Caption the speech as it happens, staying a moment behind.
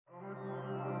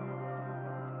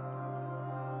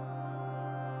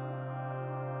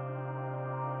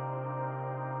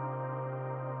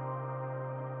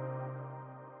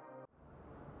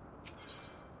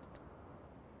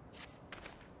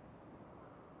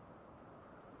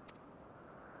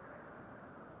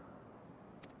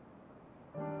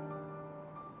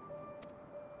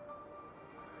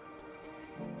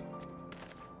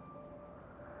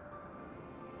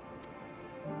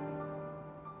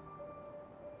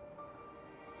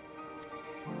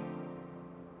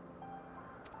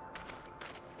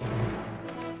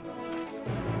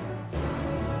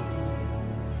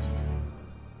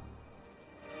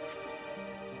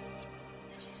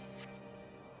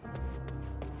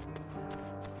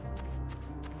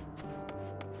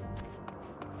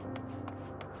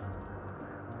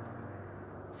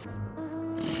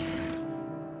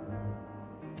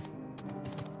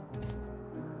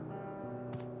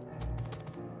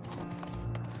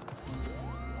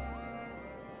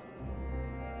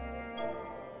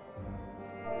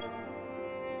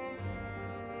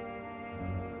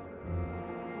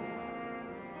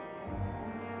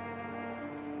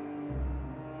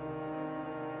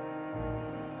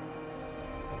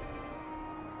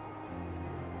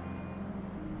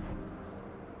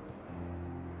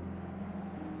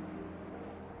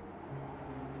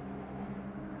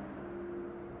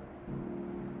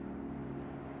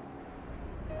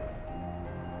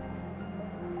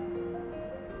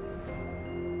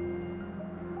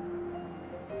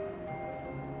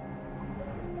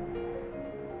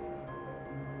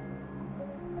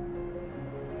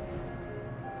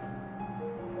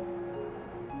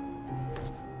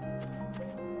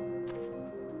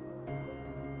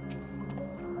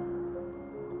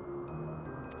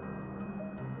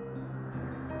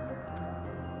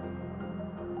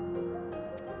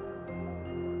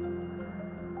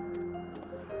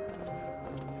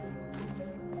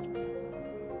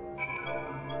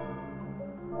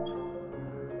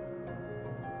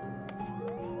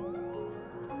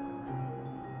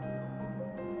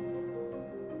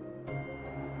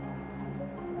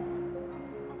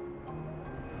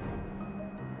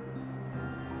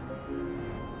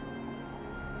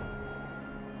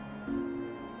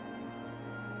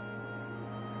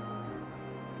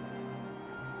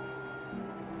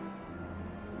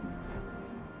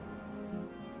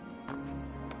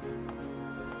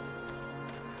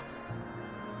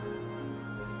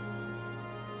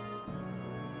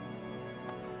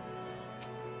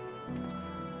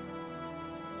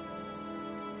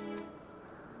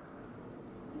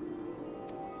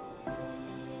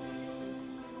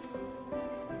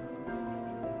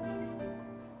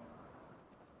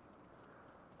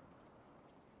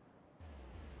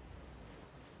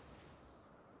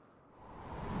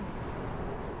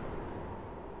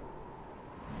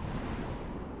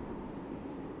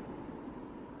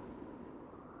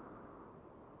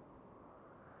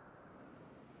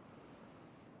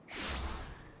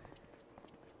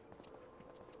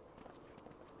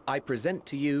I present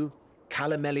to you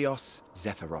Calamelios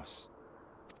Zephyros.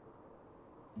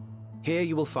 Here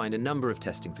you will find a number of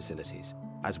testing facilities,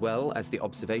 as well as the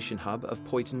observation hub of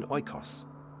Poiton Oikos.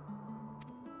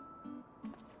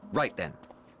 Right then.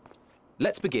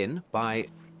 Let's begin by...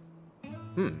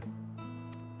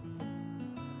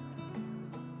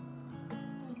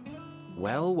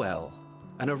 Well, well.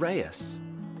 An Aereus.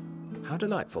 How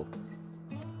delightful.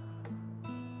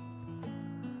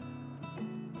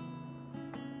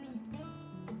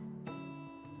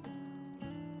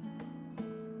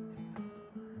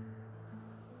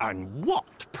 And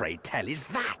what, pray tell, is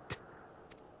that?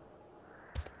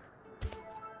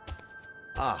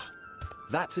 Ah,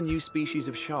 that's a new species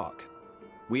of shark.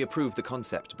 We approved the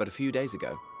concept but a few days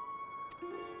ago.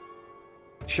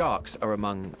 Sharks are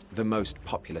among the most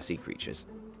popular sea creatures.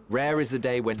 Rare is the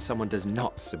day when someone does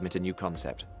not submit a new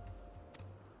concept.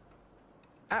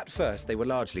 At first, they were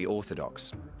largely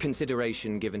orthodox,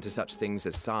 consideration given to such things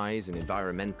as size and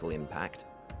environmental impact.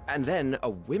 And then a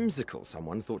whimsical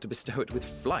someone thought to bestow it with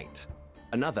flight,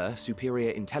 another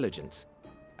superior intelligence.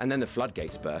 And then the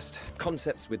floodgates burst,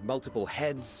 concepts with multiple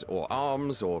heads, or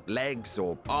arms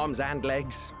arms and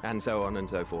legs, and so on and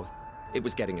so forth. It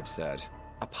was getting absurd.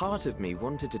 A part of me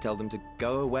wanted to tell them to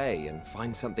go away and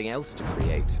find something else to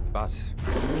create, but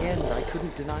in the end I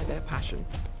couldn't deny their passion.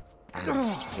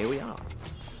 And here we are.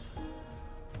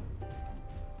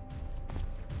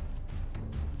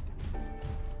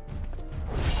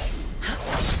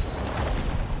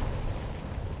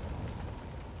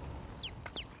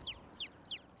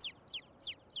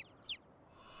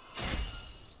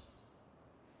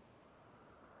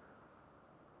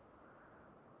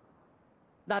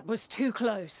 That was too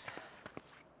close.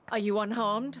 Are you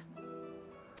unharmed?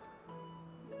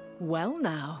 Well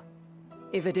now,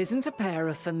 if it isn't a pair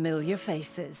of familiar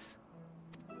faces.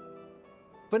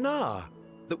 Benar,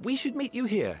 that we should meet you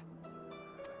here.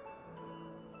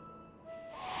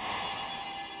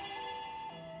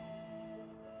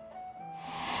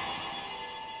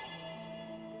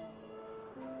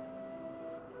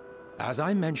 As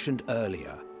I mentioned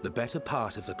earlier, the better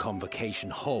part of the convocation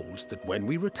holds that when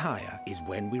we retire is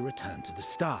when we return to the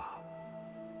star.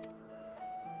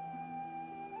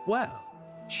 Well,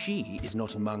 she is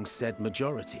not among said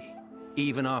majority.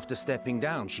 Even after stepping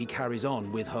down, she carries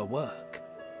on with her work.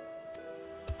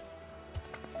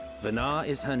 Benar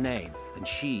is her name, and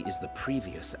she is the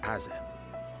previous Azem.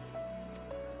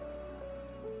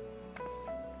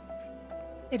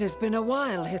 It has been a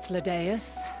while,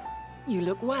 Hythlodaeus. You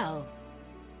look well.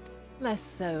 Less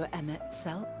so, Emmet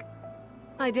Selk.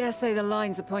 I dare say the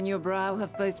lines upon your brow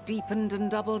have both deepened and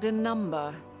doubled in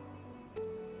number.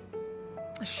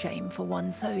 A shame for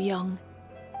one so young.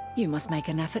 You must make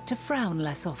an effort to frown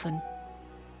less often.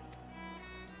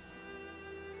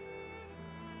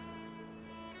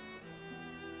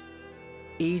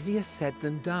 Easier said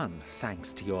than done,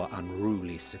 thanks to your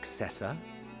unruly successor.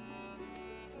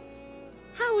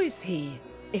 How is he,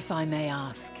 if I may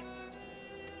ask?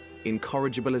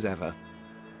 Incorrigible as ever.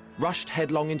 Rushed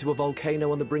headlong into a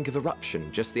volcano on the brink of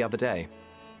eruption just the other day.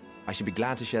 I should be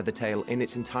glad to share the tale in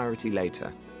its entirety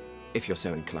later, if you're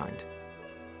so inclined.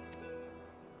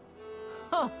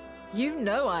 Oh, you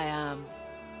know I am.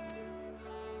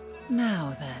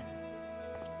 Now then,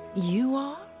 you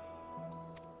are?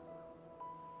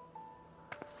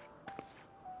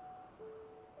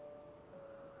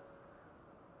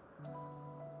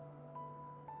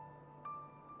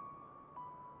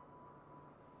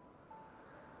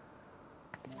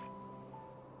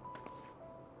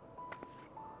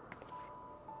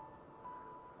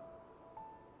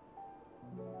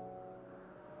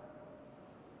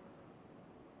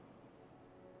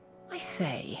 I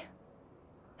say,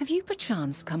 have you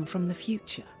perchance come from the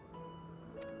future?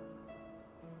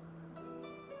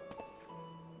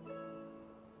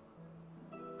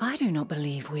 I do not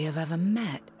believe we have ever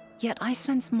met, yet I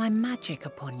sense my magic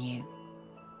upon you.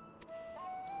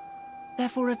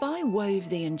 Therefore, if I wove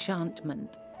the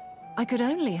enchantment, I could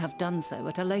only have done so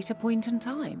at a later point in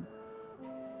time.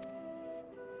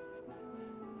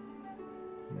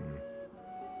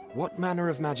 What manner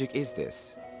of magic is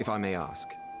this, if I may ask?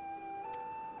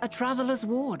 A traveler's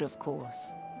ward, of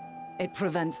course. It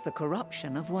prevents the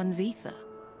corruption of one's ether.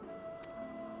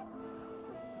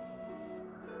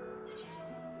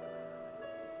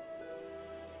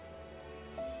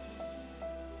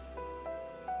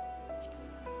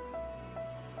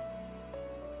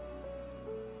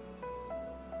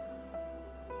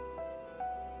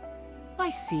 I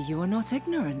see you are not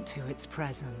ignorant to its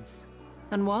presence.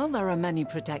 And while there are many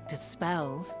protective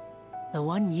spells, the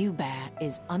one you bear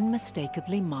is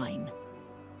unmistakably mine.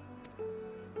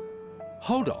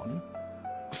 Hold on.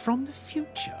 From the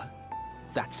future?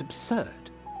 That's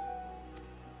absurd.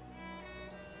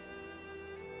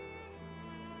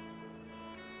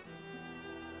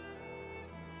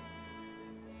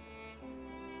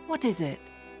 What is it?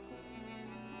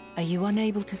 Are you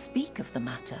unable to speak of the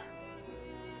matter?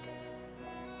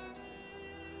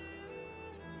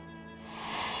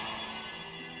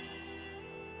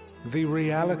 The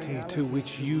reality to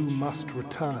which you must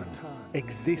return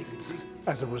exists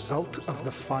as a result of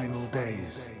the final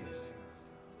days.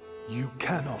 You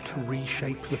cannot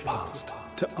reshape the past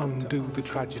to undo the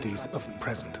tragedies of the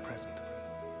present.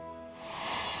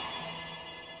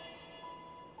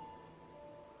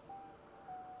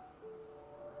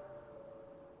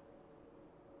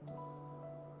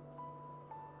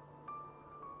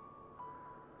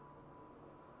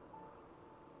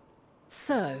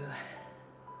 So,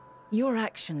 your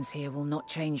actions here will not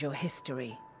change your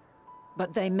history,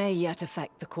 but they may yet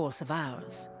affect the course of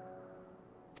ours.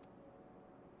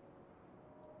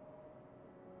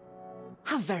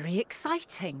 How very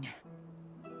exciting!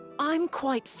 I'm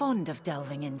quite fond of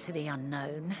delving into the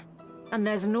unknown, and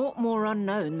there's naught more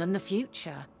unknown than the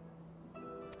future.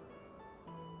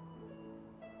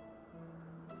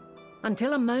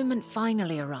 Until a moment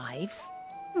finally arrives,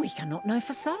 we cannot know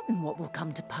for certain what will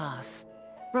come to pass,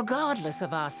 regardless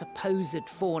of our supposed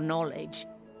foreknowledge,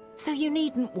 so you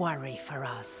needn't worry for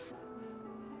us.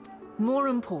 More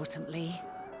importantly,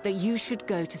 that you should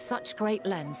go to such great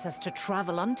lengths as to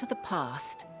travel unto the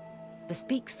past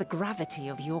bespeaks the gravity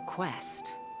of your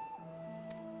quest.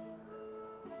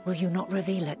 Will you not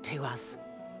reveal it to us?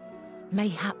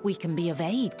 Mayhap we can be of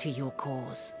aid to your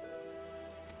cause.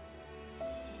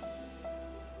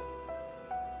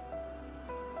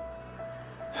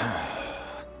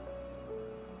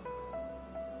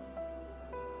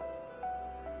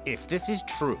 If this is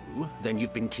true, then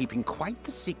you've been keeping quite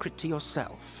the secret to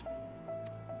yourself.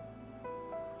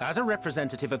 As a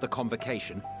representative of the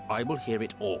Convocation, I will hear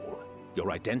it all.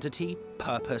 Your identity,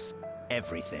 purpose,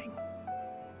 everything.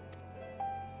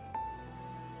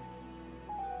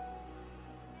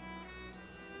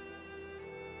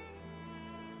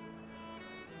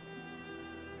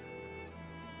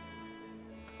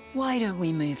 Why don't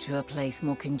we move to a place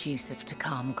more conducive to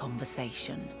calm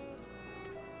conversation?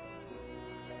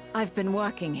 I've been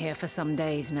working here for some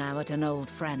days now at an old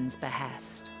friend's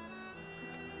behest.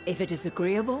 If it is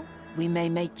agreeable, we may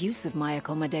make use of my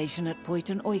accommodation at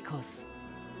Poiton Oikos.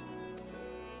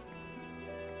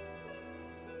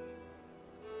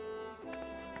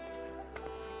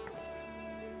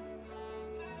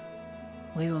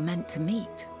 We were meant to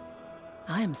meet.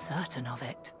 I am certain of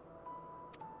it.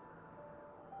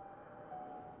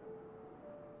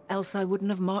 Else I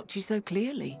wouldn't have marked you so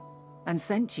clearly, and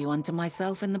sent you unto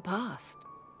myself in the past.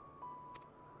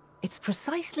 It's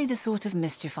precisely the sort of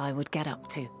mischief I would get up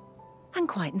to, and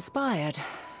quite inspired,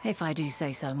 if I do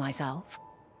say so myself.